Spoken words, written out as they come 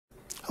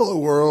Hello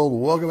world,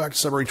 welcome back to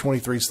Submarine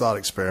 23's Thought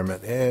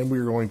Experiment, and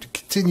we're going to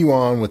continue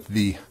on with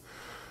the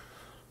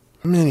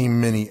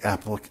many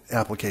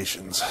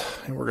applications,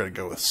 and we're going to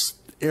go with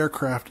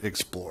Aircraft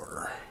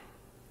Explorer.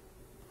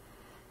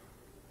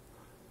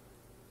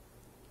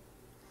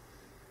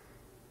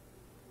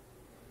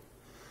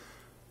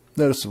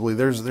 Noticeably,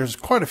 there's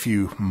quite a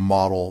few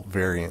model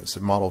variants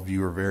and model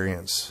viewer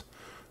variants.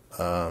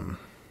 Some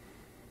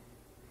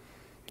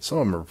of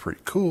them are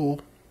pretty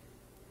cool.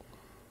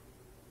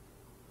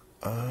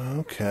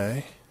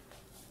 Okay.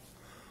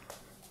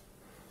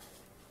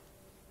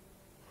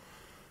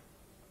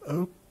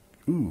 Oh,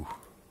 ooh.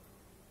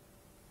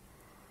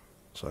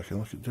 So I can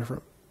look at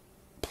different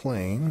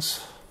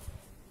planes.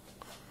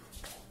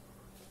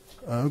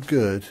 Oh,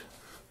 good.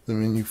 The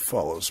menu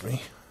follows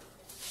me.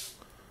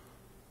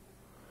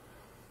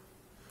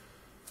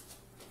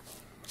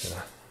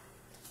 Yeah.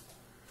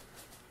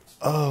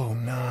 Oh,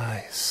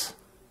 nice.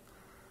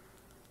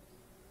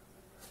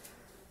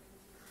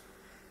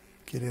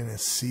 Get in and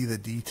see the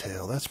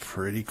detail. That's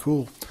pretty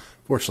cool.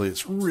 Fortunately,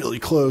 it's really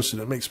close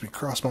and it makes me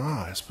cross my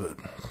eyes, but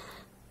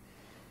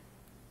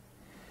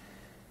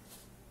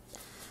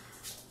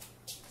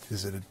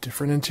is it a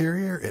different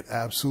interior? It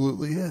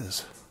absolutely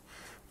is.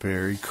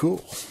 Very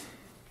cool.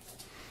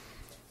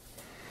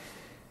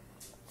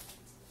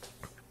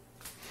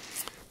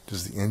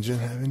 Does the engine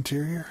have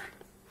interior?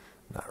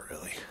 Not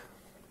really.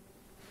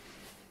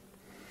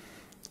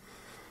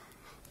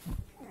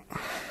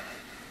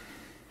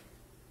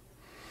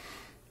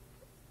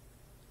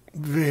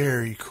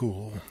 Very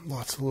cool.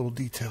 Lots of little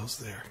details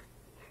there.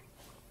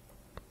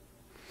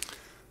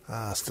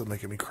 Still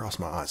making me cross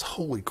my eyes.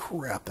 Holy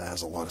crap, that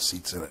has a lot of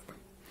seats in it.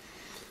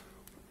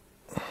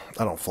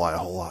 I don't fly a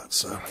whole lot,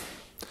 so.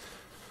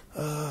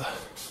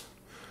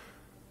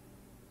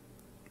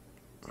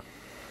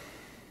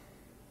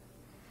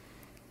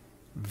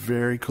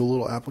 Very cool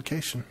little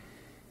application.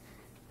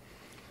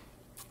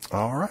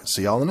 Alright,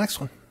 see y'all in the next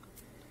one.